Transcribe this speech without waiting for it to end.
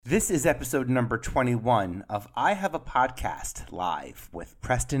This is episode number 21 of I Have a Podcast live with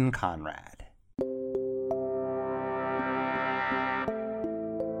Preston Conrad.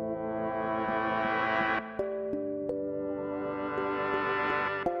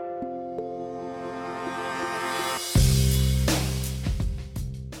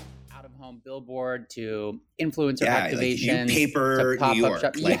 Billboard to influencer activation, like paper, to pop-up New York.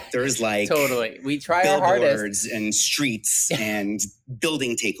 shop. There's totally. We try our billboards hardest and streets and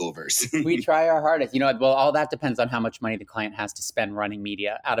building takeovers. We try our hardest. Well, all that depends on how much money the client has to spend running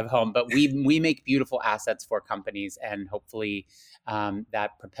media out of home. But we make beautiful assets for companies, and hopefully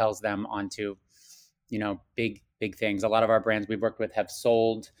that propels them onto big things. A lot of our brands we've worked with have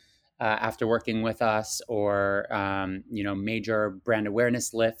sold after working with us, or major brand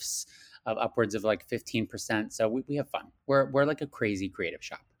awareness lifts of upwards of like 15%. So we have fun. We're like a crazy creative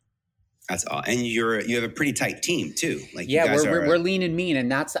shop. That's all. And you have a pretty tight team too. We're lean and mean.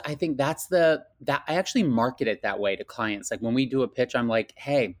 And I think that's I actually market it that way to clients. Like when we do a pitch, I'm like,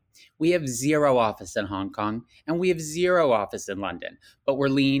 hey, we have 0 office in Hong Kong and we have 0 office in London, but we're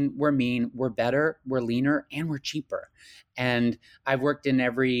lean, we're mean, we're better, we're leaner, and we're cheaper. And I've worked in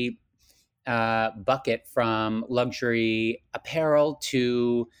every bucket, from luxury apparel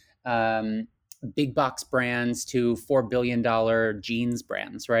to big box brands to $4 billion jeans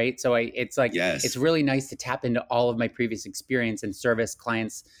brands, right? So it's really nice to tap into all of my previous experience and service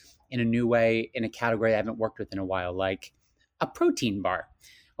clients in a new way, in a category I haven't worked with in a while, like a protein bar.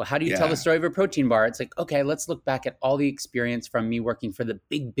 Well, how do you tell the story of a protein bar? It's like, okay, let's look back at all the experience from me working for the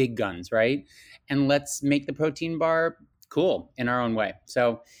big guns, right? And let's make the protein bar cool in our own way.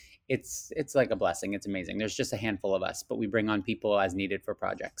 So it's like a blessing. It's amazing. There's just a handful of us, but we bring on people as needed for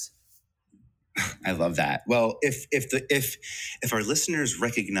projects. I love that. Well, if our listeners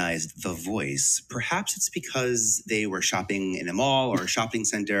recognized the voice, perhaps it's because they were shopping in a mall or a shopping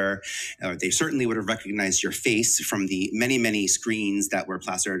center, or they certainly would have recognized your face from the many screens that were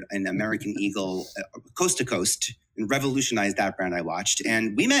plastered in American Eagle coast to coast, and revolutionized that brand I watched.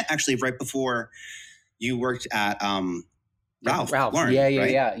 And we met actually right before you worked at Ralph Lauren, yeah.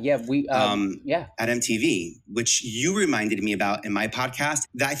 We at MTV, which you reminded me about in my podcast.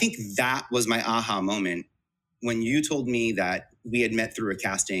 I think that was my aha moment when you told me that we had met through a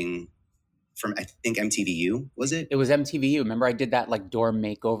casting from, I think, MTVU, was it? It was MTVU. Remember, I did that like door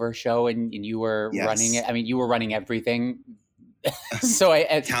makeover show, and you were running it. I mean, you were running everything. So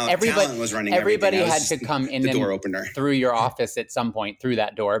talent was running. Everybody had to come in the door opener through your office at some point through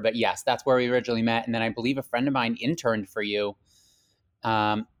that door. But yes, that's where we originally met, and then I believe a friend of mine interned for you,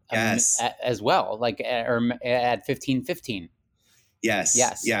 as well, like at 1515. Yes.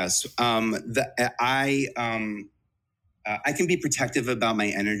 I can be protective about my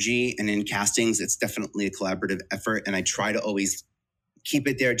energy, and in castings, it's definitely a collaborative effort, and I try to always keep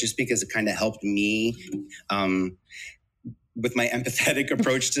it there, just because it kind of helped me. With my empathetic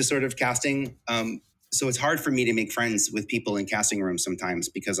approach to sort of casting. So it's hard for me to make friends with people in casting rooms sometimes,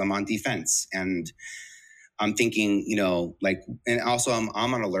 because I'm on defense, and I'm thinking, and also I'm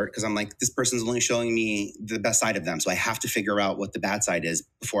on alert, because I'm like, this person's only showing me the best side of them. So I have to figure out what the bad side is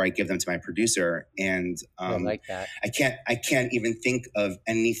before I give them to my producer. And I like that. I can't even think of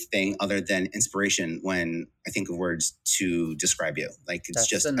anything other than inspiration when I think of words to describe you. Like, it's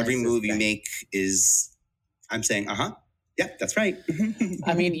just every move you make is, I'm saying, yeah, that's right.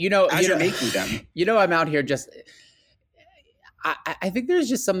 I mean, as you're making them, I'm out here just. I think there's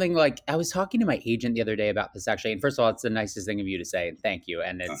just something like, I was talking to my agent the other day about this, actually. And first of all, it's the nicest thing of you to say, and thank you.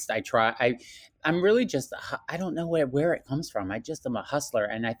 And I'm really just, I don't know where it comes from. I just am a hustler.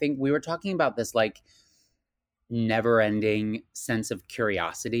 And I think we were talking about this like never ending sense of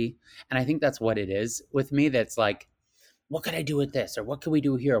curiosity. And I think that's what it is with me. That's like, what could I do with this? Or what can we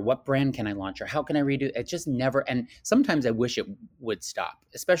do here? What brand can I launch? Or how can I redo it? It just never, and sometimes I wish it would stop,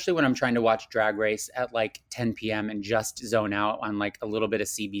 especially when I'm trying to watch Drag Race at like 10 p.m. and just zone out on like a little bit of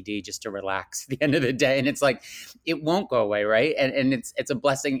CBD just to relax at the end of the day. And it's like, it won't go away, right? And it's a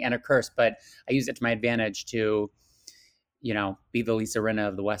blessing and a curse, but I use it to my advantage to, be the Lisa Rinna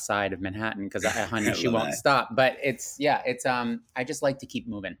of the West Side of Manhattan, because honey, she won't stop. But I just like to keep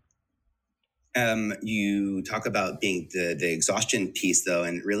moving. You talk about being the exhaustion piece, though,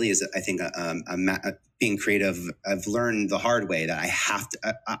 and it really is, I think, being creative. I've learned the hard way that I have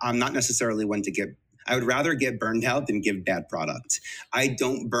to. I'm not necessarily one to get. I would rather get burned out than give bad product. I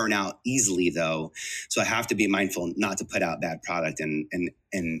don't burn out easily, though, so I have to be mindful not to put out bad product and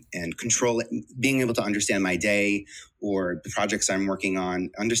control it. Being able to understand my day or the projects I'm working on,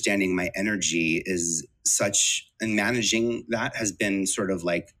 understanding my energy is such, and managing that has been sort of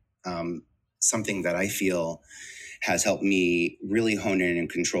like something that I feel has helped me really hone in and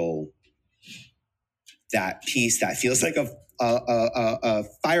control that piece that feels like a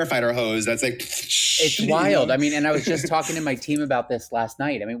firefighter hose. That's like, it's wild. I mean, and I was just talking to my team about this last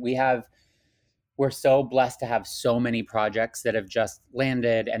night. I mean, we're so blessed to have so many projects that have just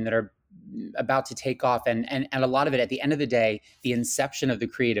landed and that are about to take off. And a lot of it, at the end of the day, the inception of the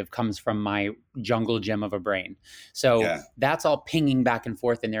creative comes from my jungle gym of a brain. So that's all pinging back and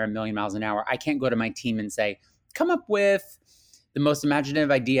forth in there a million miles an hour. I can't go to my team and say, come up with the most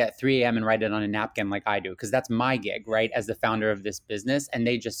imaginative idea at 3 a.m. and write it on a napkin like I do, because that's my gig, right, as the founder of this business, and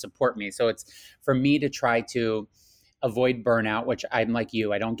they just support me. So it's for me to try to avoid burnout, which I'm like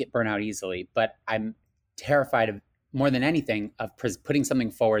you, I don't get burnout easily, but I'm terrified of, more than anything, of putting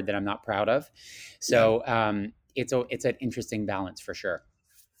something forward that I'm not proud of. So it's an interesting balance for sure.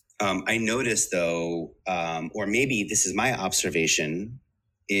 I noticed though, or maybe this is my observation,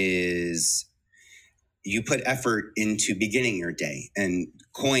 is you put effort into beginning your day and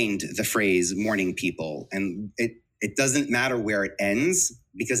coined the phrase morning people. And it doesn't matter where it ends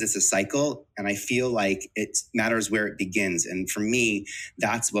because it's a cycle. And I feel like it matters where it begins. And for me,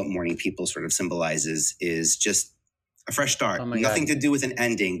 that's what morning people sort of symbolizes, is just a fresh start. Nothing to do with an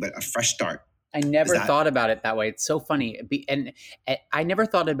ending, but a fresh start. I never thought about it that way. It's so funny. And I never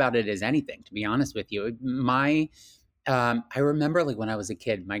thought about it as anything, to be honest with you. I remember like when I was a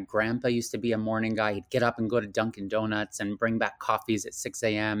kid, my grandpa used to be a morning guy. He'd get up and go to Dunkin' Donuts and bring back coffees at 6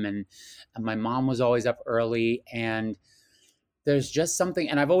 a.m. And my mom was always up early. And there's just something,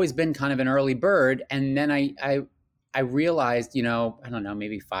 and I've always been kind of an early bird. And then I realized, I don't know,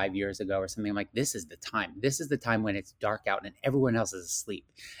 maybe 5 years ago or something, I'm like, this is the time. This is the time when it's dark out and everyone else is asleep.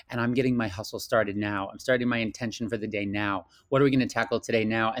 And I'm getting my hustle started now. I'm starting my intention for the day now. What are we going to tackle today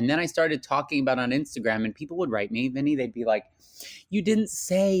now? And then I started talking about on Instagram, and people would write me, Vinny, they'd be like, you didn't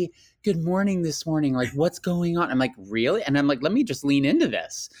say good morning this morning. Like, what's going on? I'm like, really? And I'm like, let me just lean into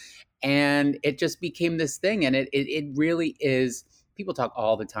this. And it just became this thing. And it really is. People talk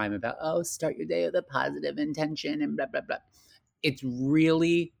all the time about, start your day with a positive intention and blah, blah, blah. It's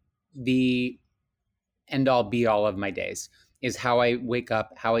really the end all be all of my days, is how I wake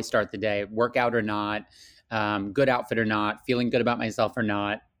up, how I start the day, workout or not, good outfit or not, feeling good about myself or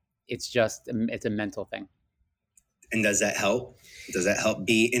not. It's a mental thing. And does that help? Does that help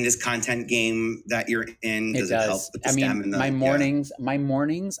be in this content game that you're in? Does it help with the stamina? My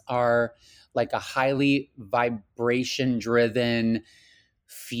mornings are like a highly vibration driven,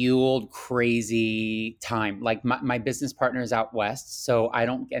 fueled, crazy time. Like my business partner is out west,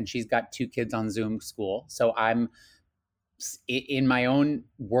 and she's got 2 kids on Zoom school. So I'm in my own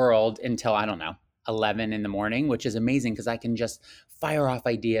world until, I don't know, 11 in the morning, which is amazing because I can just fire off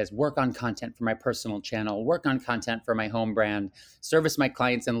ideas, work on content for my personal channel, work on content for my home brand, service my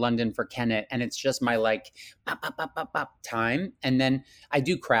clients in London for Kennet. And it's just my like time. And then I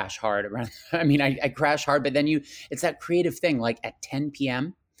do crash hard around. I crash hard, but then it's that creative thing. Like at 10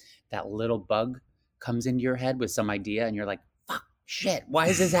 p.m., that little bug comes into your head with some idea and you're like, shit, why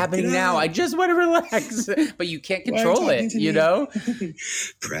is this happening now? I just want to relax. But you can't control it,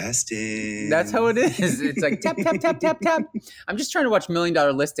 Preston. That's how it is. It's like tap, tap, tap, tap, tap. I'm just trying to watch $1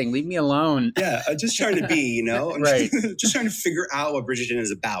 Million Listing. Leave me alone. Yeah, I'm just trying to be, I'm right. just trying to figure out what Bridgerton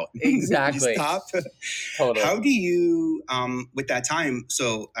is about. Exactly. Stop. Totally. How do you, with that time,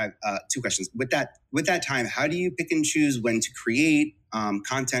 so I have 2 questions. With that time, how do you pick and choose when to create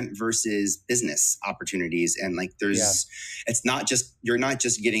content versus business opportunities? And like it's not just, you're not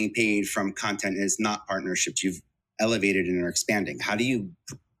just getting paid from content, it's not partnerships, you've elevated and are expanding. How do you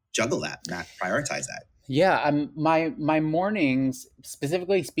juggle that, prioritize that? Yeah, my mornings,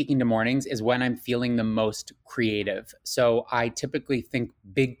 specifically speaking to mornings, is when I'm feeling the most creative. So I typically think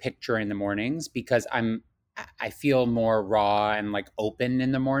big picture in the mornings because I feel more raw and like open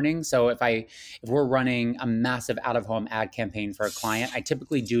in the morning. So if we're running a massive out-of-home ad campaign for a client, I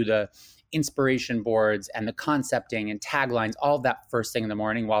typically do the inspiration boards and the concepting and taglines, all of that first thing in the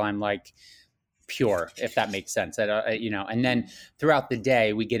morning while I'm like pure, if that makes sense. And then throughout the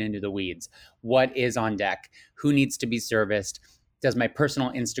day, we get into the weeds. What is on deck? Who needs to be serviced? Does my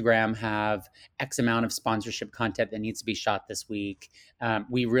personal Instagram have X amount of sponsorship content that needs to be shot this week?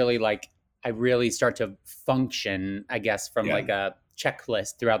 I really start to function, I guess, from like a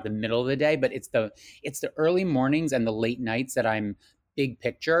checklist throughout the middle of the day. But it's the early mornings and the late nights that I'm big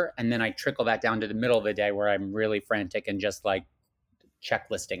picture. And then I trickle that down to the middle of the day where I'm really frantic and just like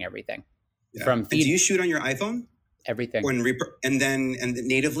checklisting everything. Yeah. Do you shoot on your iPhone? Everything. Or and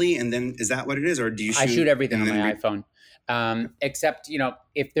natively, and then is that what it is? Or do you shoot? I shoot everything on my iPhone. Except,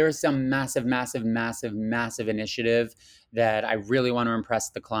 if there's some massive initiative that I really want to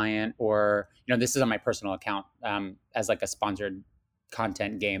impress the client, or, this is on my personal account as like a sponsored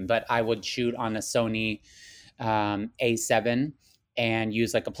content game, but I would shoot on a Sony A7 and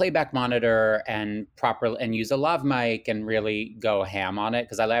use like a playback monitor and use a lav mic and really go ham on it.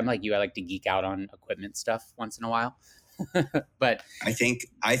 Cause I'm like you, I like to geek out on equipment stuff once in a while. But I think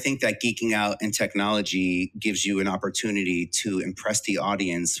that geeking out in technology gives you an opportunity to impress the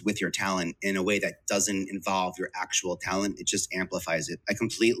audience with your talent in a way that doesn't involve your actual talent. It just amplifies it. I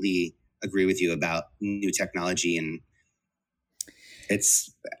completely agree with you about new technology, and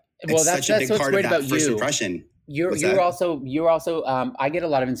it's such a big part of that first impression. You're also I get a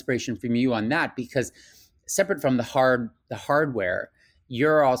lot of inspiration from you on that, because separate from the hardware,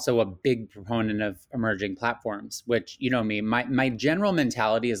 you're also a big proponent of emerging platforms, which, me, my general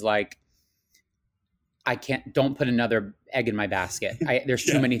mentality is like, don't put another egg in my basket. There's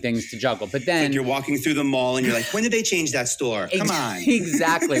too many things to juggle. But then like you're walking through the mall and you're like, when did they change that store? Come on.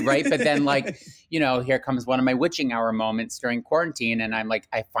 Exactly. Right. But then here comes one of my witching hour moments during quarantine. And I'm like,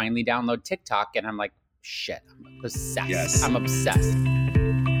 I finally download TikTok and I'm like, shit, I'm obsessed. Yes. I'm obsessed.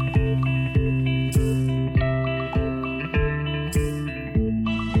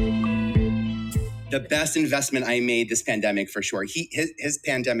 The best investment I made this pandemic, for sure. His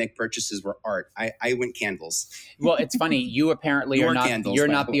pandemic purchases were art. I went candles. Well, it's funny. You apparently are not. Candles, you're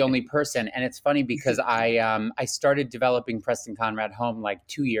not the only person, and it's funny because I started developing Preston Conrad Home like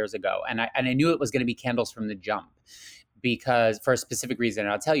 2 years ago, and I knew it was going to be candles from the jump, because for a specific reason,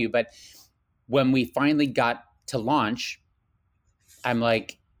 and I'll tell you. But when we finally got to launch, I'm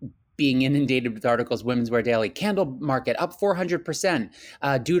like, being inundated with articles, Women's Wear Daily, candle market up 400%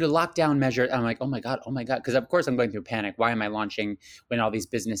 due to lockdown measures. I'm like, oh my God. Because of course I'm going through panic. Why am I launching when all these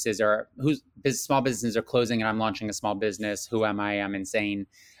small businesses are closing and I'm launching a small business? Who am I? I'm insane.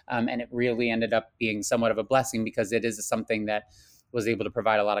 And it really ended up being somewhat of a blessing, because it is something that was able to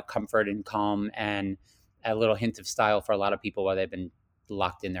provide a lot of comfort and calm and a little hint of style for a lot of people while they've been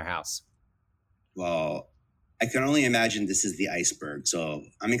locked in their house. Well, I can only imagine this is the iceberg. So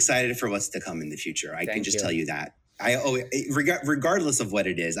I'm excited for what's to come in the future. I can just tell you that. Regardless of what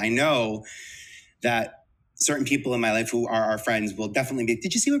it is, I know that certain people in my life who are our friends will definitely be,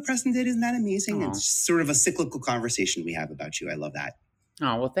 did you see what Preston did? Isn't that amazing? Aww. It's sort of a cyclical conversation we have about you. I love that.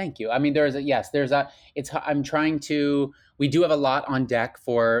 Oh, well, thank you. I mean, we do have a lot on deck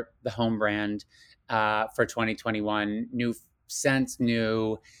for the home brand for 2021, new scents,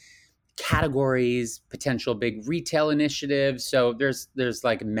 new categories, potential big retail initiatives. So there's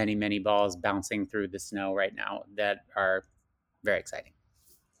like many balls bouncing through the snow right now that are very exciting.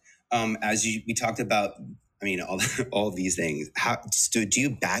 We talked about, all of these things. Do you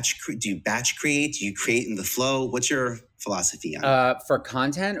batch create? Do you create in the flow? What's your philosophy on for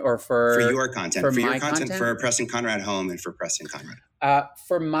content or for your content? For your content, for Preston Conrad Home and for Preston Conrad.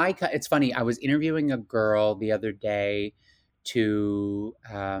 It's funny. I was interviewing a girl the other day to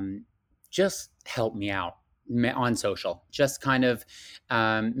just help me out on social, just kind of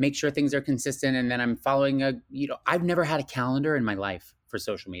make sure things are consistent. And then I'm following I've never had a calendar in my life for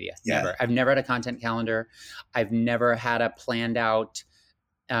social media. Yeah. Never. I've never had a content calendar. I've never had a planned out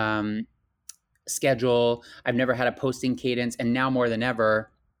schedule. I've never had a posting cadence. And now more than ever,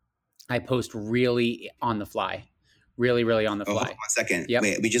 I post really on the fly. Really on the fly. Hold on 1 second. Yep.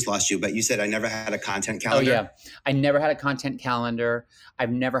 Wait, we just lost you, but you said I never had a content calendar. Oh yeah. I never had a content calendar.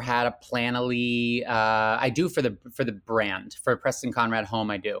 I've never had a Planoly. I do for the brand. For Preston Conrad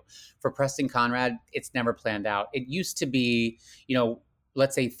Home, I do. For Preston Conrad, it's never planned out. It used to be,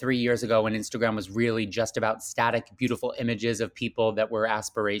 let's say 3 years ago, when Instagram was really just about static, beautiful images of people that were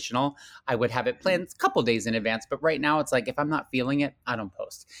aspirational, I would have it planned a couple days in advance. But right now it's like, if I'm not feeling it, I don't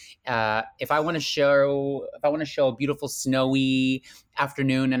post. If I want to show a beautiful snowy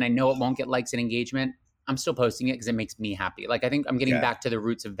afternoon and I know it won't get likes and engagement, I'm still posting it because it makes me happy. Like, I think I'm getting back to the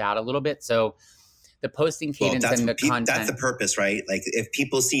roots of that a little bit. So the posting cadence and the content. That's the purpose, right? Like, if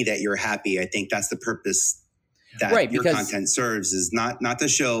people see that you're happy, I think that's the purpose that your content serves, is not to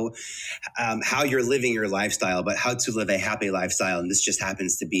show how you're living your lifestyle, but how to live a happy lifestyle. And this just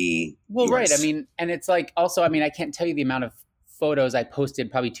happens to be yours. Right. And it's like, also, I can't tell you the amount of photos I posted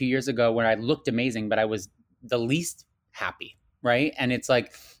probably 2 years ago where I looked amazing, but I was the least happy. Right. And it's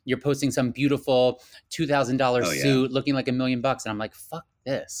like, you're posting some beautiful $2,000 suit looking like $1 million. And I'm like, fuck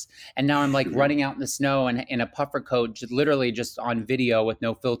this. And now I'm like running out in the snow and in a puffer coat, literally just on video with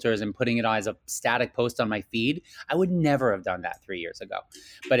no filters and putting it on as a static post on my feed. I would never have done that 3 years ago.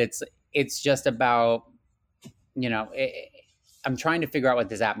 But it's just about, I'm trying to figure out what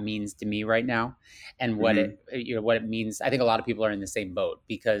this app means to me right now and what it means. I think a lot of people are in the same boat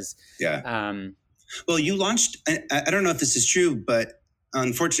because Well, you launched, I don't know if this is true, but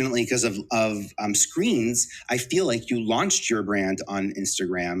unfortunately, because of screens, I feel like you launched your brand on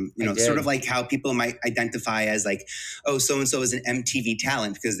Instagram, sort of like how people might identify as like, oh, so-and-so is an MTV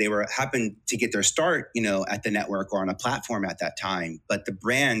talent because they happened to get their start, at the network or on a platform at that time. But the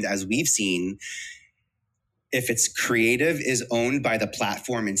brand, as we've seen, if it's creative, is owned by the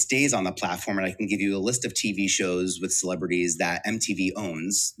platform and stays on the platform. And I can give you a list of TV shows with celebrities that MTV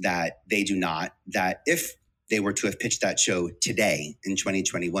owns that they do not, that if they were to have pitched that show today in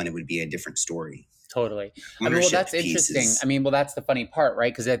 2021, it would be a different story. Totally. That's interesting. That's the funny part,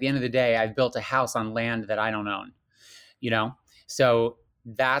 right? Because at the end of the day, I've built a house on land that I don't own, So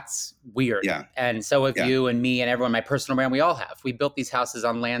that's weird. Yeah. And so if you and me and everyone, my personal brand, we all have. We built these houses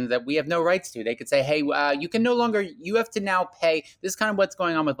on land that we have no rights to. They could say, hey, you have to now pay. This is kind of what's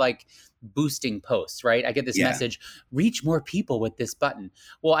going on with like boosting posts, right? I get this message, reach more people with this button.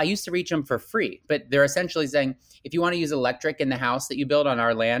 Well, I used to reach them for free, but they're essentially saying, if you want to use electric in the house that you build on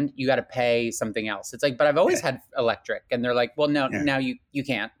our land, you got to pay something else. It's like, but I've always had electric. And they're like, well, no, now you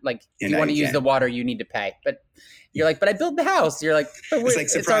can't. Like, if you want to use the water, you need to pay. But you're like, but I built the house. You're like, it's like,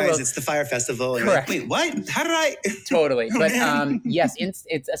 surprise, it's the Fire Festival. And correct. You're like, wait, what? How did I? Totally. But yes,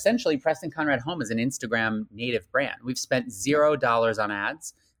 it's essentially Preston Conrad Home is an Instagram native brand. We've spent $0 on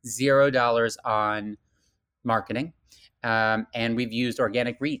ads, $0 on marketing, and we've used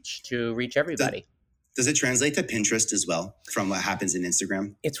organic reach to reach everybody. Does it translate to Pinterest as well from what happens in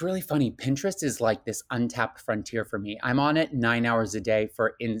Instagram? It's really funny. Pinterest is like this untapped frontier for me. I'm on it 9 hours a day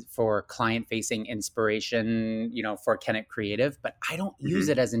for client-facing inspiration, for Kennett Creative, but I don't use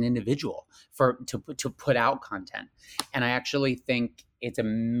it as an individual to put out content. And I actually think it's a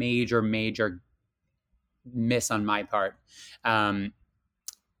major, major miss on my part.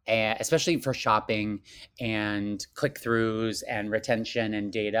 Especially for shopping and click-throughs and retention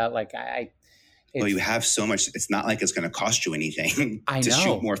and data. Like well, you have so much. It's not like it's going to cost you anything to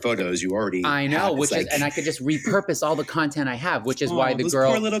shoot more photos. You already I know, have. and I could just repurpose all the content I have, which is why the those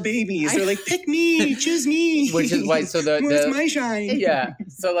girl, poor little babies, they're like, pick me, choose me. Which is why, so where's my shine? Yeah,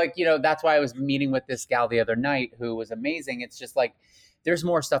 so like that's why I was meeting with this gal the other night who was amazing. It's just like there's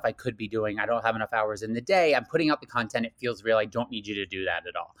more stuff I could be doing. I don't have enough hours in the day. I'm putting out the content. It feels real. I don't need you to do that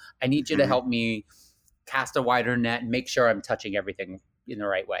at all. I need you to help me cast a wider net and make sure I'm touching everything in the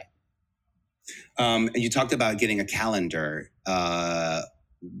right way. You talked about getting a calendar.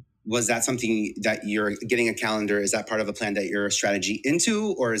 Was that something that you're getting a calendar? Is that part of a plan that you're a strategy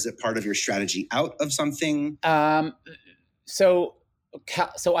into, or is it part of your strategy out of something? So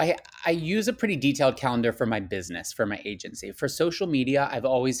I use a pretty detailed calendar for my business, for my agency. For social media, I've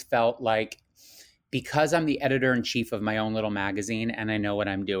always felt like because I'm the editor-in-chief of my own little magazine and I know what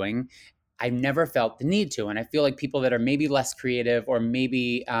I'm doing, I've never felt the need to. And I feel like people that are maybe less creative or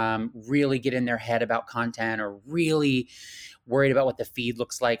maybe really get in their head about content or really worried about what the feed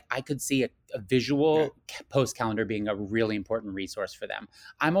looks like, I could see a visual post calendar being a really important resource for them.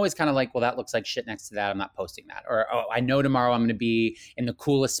 I'm always kind of like, well, that looks like shit next to that. I'm not posting that. Or, oh, I know tomorrow I'm going to be in the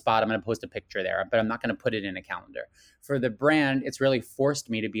coolest spot. I'm going to post a picture there, but I'm not going to put it in a calendar. For the brand, it's really forced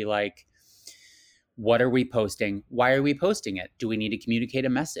me to be like, what are we posting? Why are we posting it? Do we need to communicate a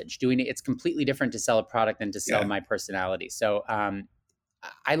message? It's completely different to sell a product than to sell my personality. So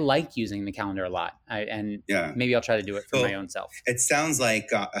I like using the calendar a lot. Maybe I'll try to do it for my own self. It sounds like,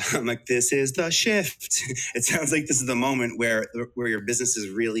 I'm like, this is the shift. It sounds like this is the moment where your business is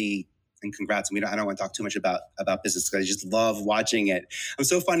really, and congrats. I don't want to talk too much about business because I just love watching it. I'm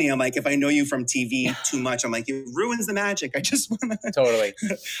so funny. I'm like, if I know you from TV too much, I'm like, it ruins the magic. I just want to. Totally.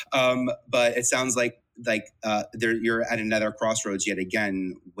 But it sounds like you're at another crossroads yet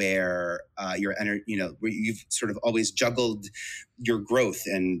again where where you've sort of always juggled your growth,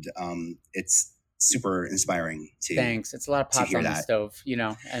 and it's super inspiring to. Thanks. It's a lot of pots on the stove,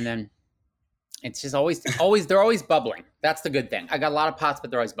 and then. It's just always, they're always bubbling. That's the good thing. I got a lot of pots,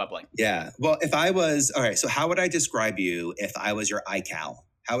 but they're always bubbling. Yeah. Well, if I was, all right, so how would I describe you if I was your iCal?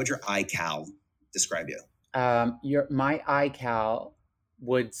 How would your iCal describe you? My iCal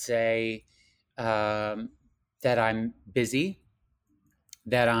would say that I'm busy,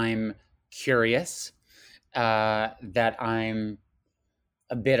 that I'm curious, that I'm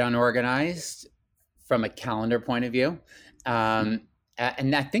a bit unorganized from a calendar point of view.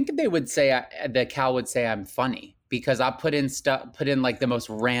 And I think they would say, the Cal would say I'm funny because I'll put in like the most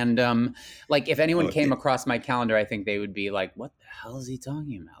random, like if anyone came across my calendar, I think they would be like, what the hell is he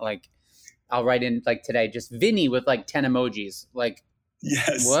talking about? Like I'll write in like today, just Vinny with like 10 emojis. Like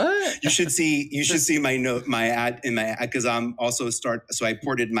Yes. What? You should see my note, my ad in my, because I'm also so I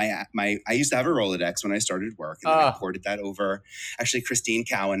ported my, I used to have a Rolodex when I started work, and then I ported that over. Actually, Christine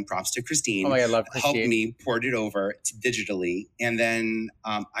Cowan, props to Christine. Oh my God, I love Christine. Helped me port it over to digitally. And then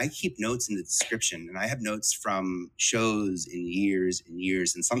I keep notes in the description, and I have notes from shows in years and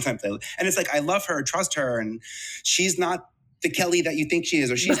years. And sometimes and it's like, I love her, trust her. And she's not the Kelly that you think she is,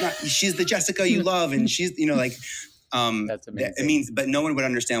 or she's the Jessica you love. And she's, like, that's amazing. It means, but no one would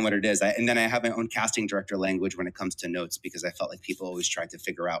understand what it is. And then I have my own casting director language when it comes to notes, because I felt like people always tried to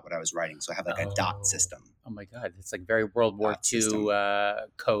figure out what I was writing. So I have like a dot system. Oh my God. It's like very World War II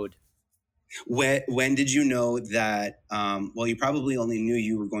code. When did you know that, well, you probably only knew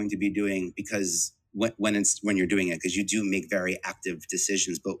you were going to be doing, because when you're doing it, because you do make very active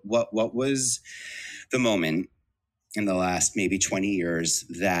decisions, but what was the moment in the last maybe 20 years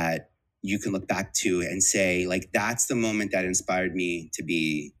that you can look back to and say, like, that's the moment that inspired me to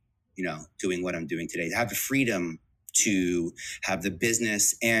be, doing what I'm doing today, to have the freedom to have the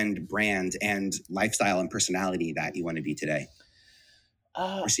business and brand and lifestyle and personality that you want to be today?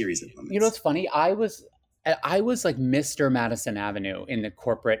 Or series of moments. What's funny? I was like Mr. Madison Avenue in the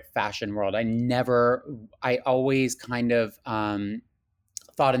corporate fashion world. I always kind of,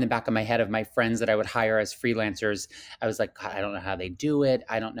 thought in the back of my head of my friends that I would hire as freelancers. I was like, God, I don't know how they do it.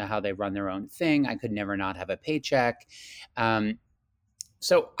 I don't know how they run their own thing. I could never not have a paycheck.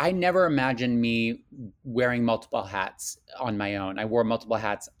 So I never imagined me wearing multiple hats on my own. I wore multiple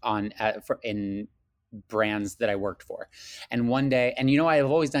hats in brands that I worked for. And one day, and I've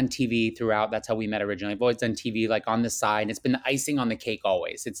always done TV throughout. That's how we met originally. I've always done TV like on the side. It's been the icing on the cake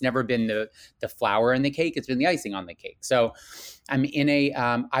always. It's never been the flour in the cake. It's been the icing on the cake. So I'm in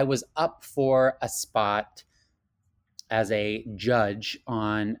I was up for a spot as a judge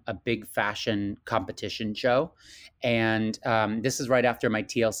on a big fashion competition show. And this is right after my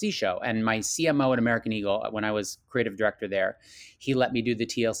TLC show. And my CMO at American Eagle, when I was creative director there, he let me do the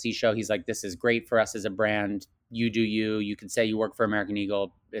TLC show. He's like, this is great for us as a brand. You do you. You can say you work for American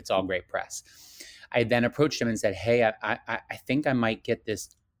Eagle. It's all great press. I then approached him and said, hey, I think I might get this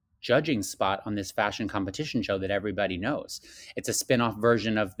judging spot on this fashion competition show that everybody knows. It's a spin-off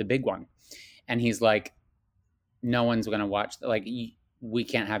version of the big one. And he's like, no one's going to watch. Like, we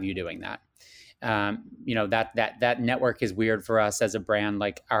can't have you doing that. That network is weird for us as a brand.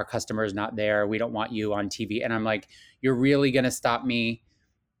 Like, our customer is not there. We don't want you on TV. And I'm like, you're really going to stop me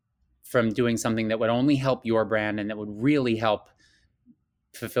from doing something that would only help your brand and that would really help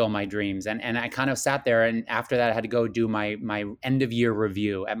fulfill my dreams. And I kind of sat there, and after that I had to go do my end of year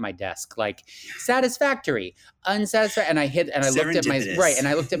review at my desk, like satisfactory, unsatisfactory. And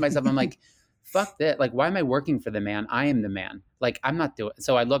I looked at myself, I'm like, fuck that. Like, why am I working for the man? I am the man. Like, I'm not doing.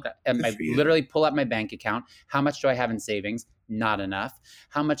 So I look at literally pull up my bank account. How much do I have in savings? Not enough.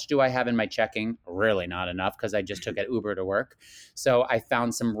 How much do I have in my checking? Really not enough, because I just took an Uber to work. So I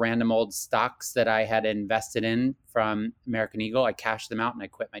found some random old stocks that I had invested in from American Eagle. I cashed them out and I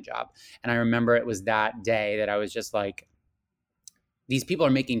quit my job. And I remember it was that day that I was just like, these people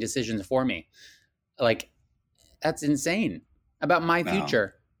are making decisions for me. Like, that's insane about my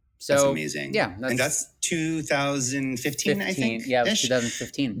future. So that's amazing. Yeah. And that's 2015, I think. Yeah, it was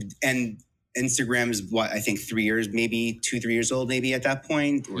 2015. And Instagram is what, I think 3 years, maybe 2-3 years old, maybe at that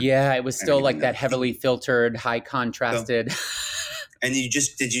point. Yeah, it was still like that heavily filtered, high contrasted. And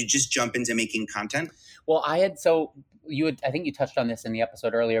did you just jump into making content? Well, I think you touched on this in the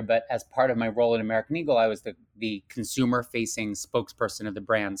episode earlier, but as part of my role at American Eagle, I was the consumer-facing spokesperson of the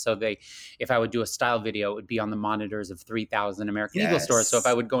brand. So if I would do a style video, it would be on the monitors of 3,000 American Eagle stores. So if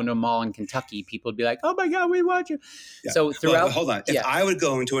I would go into a mall in Kentucky, people would be like, "Oh my God, we watch you!" Yeah. So throughout, hold on. If I would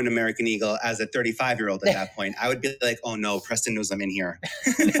go into an American Eagle as a 35-year-old at that point, I would be like, "Oh no, Preston knows I'm in here."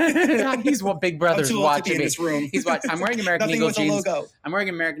 He's what Big Brother's watching in this room. He's watching. I'm wearing American Eagle jeans. Logo. I'm wearing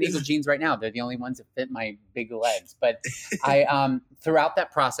American Eagle jeans right now. They're the only ones that fit my big legs. But I throughout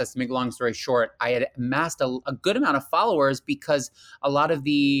that process, to make a long story short, I had amassed a good amount of followers because a lot of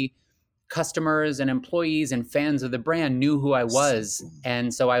the customers and employees and fans of the brand knew who I was.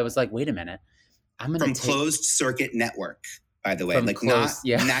 And so I was like, wait a minute, I'm going to closed circuit network, by the way, like not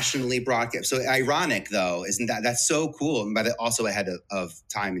nationally broadcast. So ironic though, isn't that's so cool. But also ahead of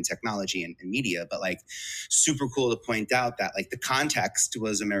time and technology and media, but like super cool to point out that like the context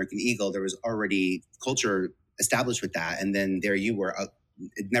was American Eagle. There was already culture established with that. And then there you were,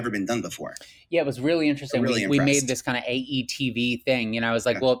 it'd never been done before. Yeah, it was really interesting. Really we made this kind of AETV thing. And I was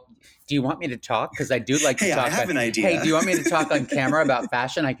like, well, do you want me to talk? Because I do like to Hey, talk. I have an idea. Hey, do you want me to talk on camera about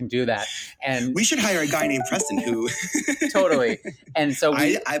fashion? I can do that. And we should hire a guy named Preston who totally. And so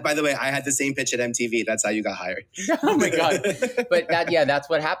I by the way, I had the same pitch at MTV. That's how you got hired. Oh my God. But that's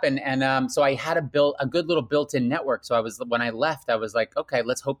what happened. And so I had a good little built-in network. So when I left, I was like, okay,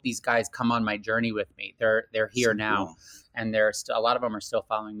 let's hope these guys come on my journey with me. They're here now. Cool. And a lot of them are still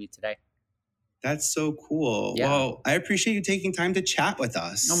following me today. That's so cool. Yeah. Well, I appreciate you taking time to chat with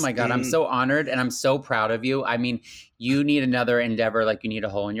us. Oh my God. I'm so honored and I'm so proud of you. I mean, you need another endeavor like you need a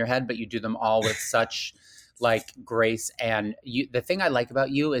hole in your head, but you do them all with such like grace. And the thing I like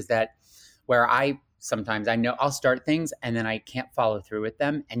about you is that where sometimes I know I'll start things and then I can't follow through with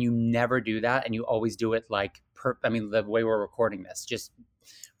them. And you never do that. And you always do it like, the way we're recording this, just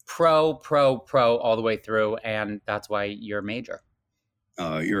pro all the way through. And that's why you're major.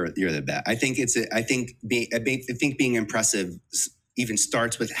 Oh, you're the best. I think being impressive even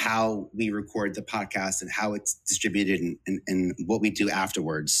starts with how we record the podcast and how it's distributed and what we do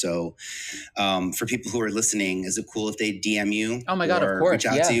afterwards. So for people who are listening, is it cool if they DM you? Oh my God, of course. Reach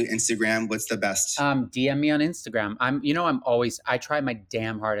out to you, Instagram. What's the best? DM me on Instagram. I try my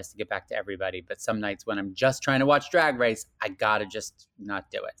damn hardest to get back to everybody, but some nights when I'm just trying to watch Drag Race, I gotta just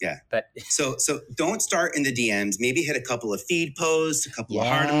not do it. Yeah. But so don't start in the DMs. Maybe hit a couple of feed posts, a couple of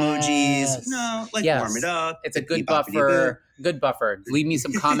heart emojis. Warm it up. It's a good buffer. Good buffer. Leave me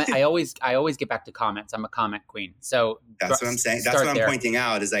some comment. I always get back to comments. I'm a comment queen. So that's what I'm saying. That's what I'm pointing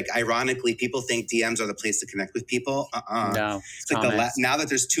out is like, ironically, people think DMs are the place to connect with people. No, it's like now that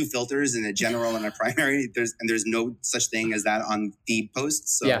there's two filters in a general and a primary, there's no such thing as that on feed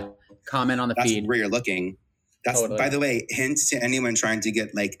posts. So comment on the feed. That's where you're looking. That's totally. By the way, hint to anyone trying to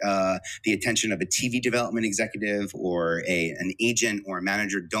get like the attention of a TV development executive or an agent or a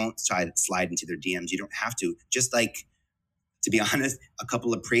manager. Don't try to slide into their DMs. You don't have to. Just like, to be honest, a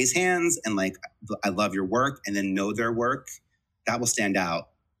couple of praise hands and like, I love your work, and then know their work, that will stand out.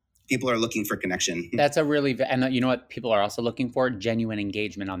 People are looking for connection. That's and you know what people are also looking for? Genuine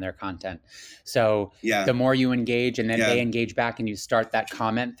engagement on their content. So the more you engage and then they engage back and you start that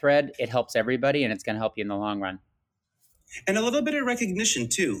comment thread, it helps everybody and it's going to help you in the long run. And a little bit of recognition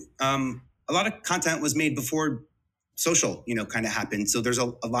too. A lot of content was made before social, kind of happened. So there's a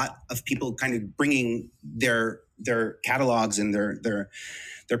lot of people kind of bringing their catalogs and their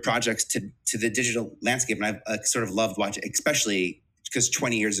projects to the digital landscape. And I've sort of loved watching, especially because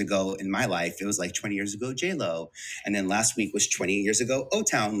 20 years ago in my life, it was like 20 years ago, J-Lo. And then last week was 20 years ago,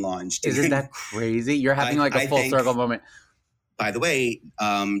 O-Town launched. Isn't that crazy? You're having a full circle moment. By the way,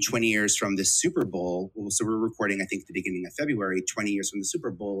 20 years from the Super Bowl, so we're recording, I think, the beginning of February, 20 years from the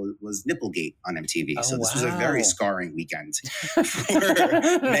Super Bowl was Nipplegate on MTV. Oh, so this was a very scarring weekend for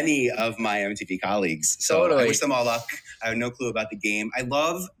many of my MTV colleagues. So totally. I wish them all luck. I have no clue about the game. I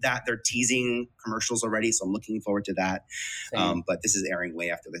love that they're teasing commercials already, so I'm looking forward to that. But this is airing way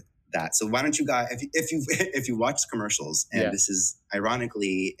after that. So why don't you guys, if you watch commercials, and this is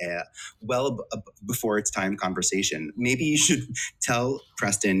ironically before its time conversation, maybe you should tell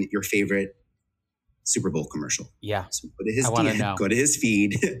Preston your favorite Super Bowl commercial. Yeah. So go to his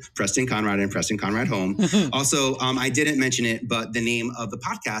feed, Preston Conrad and Preston Conrad Home. Also, I didn't mention it, but the name of the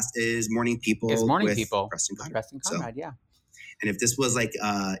podcast is Morning People with Preston Conrad. Preston Conrad, yeah. And if this was like,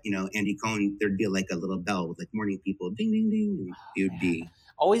 Andy Cohen, there'd be like a little bell with like Morning People, ding, ding, ding. And it would be...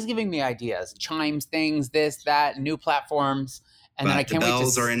 Always giving me ideas, chimes, things, this, that, new platforms. And then I can't wait to... The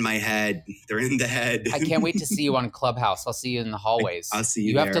bells are in my head. They're in the head. I can't wait to see you on Clubhouse. I'll see you in the hallways. I'll see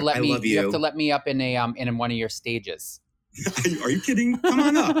you there. Have to let me. You have to let me up in one of your stages. Are you kidding? Come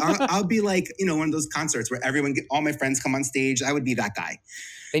on up. I'll be like, one of those concerts where all my friends come on stage. I would be that guy.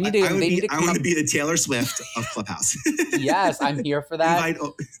 I want to be the Taylor Swift of Clubhouse. Yes, I'm here for that.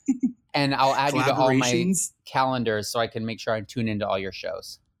 And I'll add you to all my calendars so I can make sure I tune into all your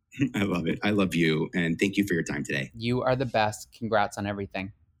shows. I love it. I love you. And thank you for your time today. You are the best. Congrats on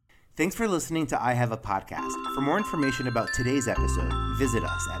everything. Thanks for listening to I Have a Podcast. For more information about today's episode, visit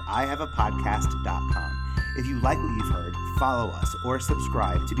us at ihaveapodcast.com. If you like what you've heard, follow us or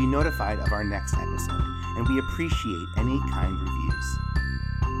subscribe to be notified of our next episode. And we appreciate any kind reviews.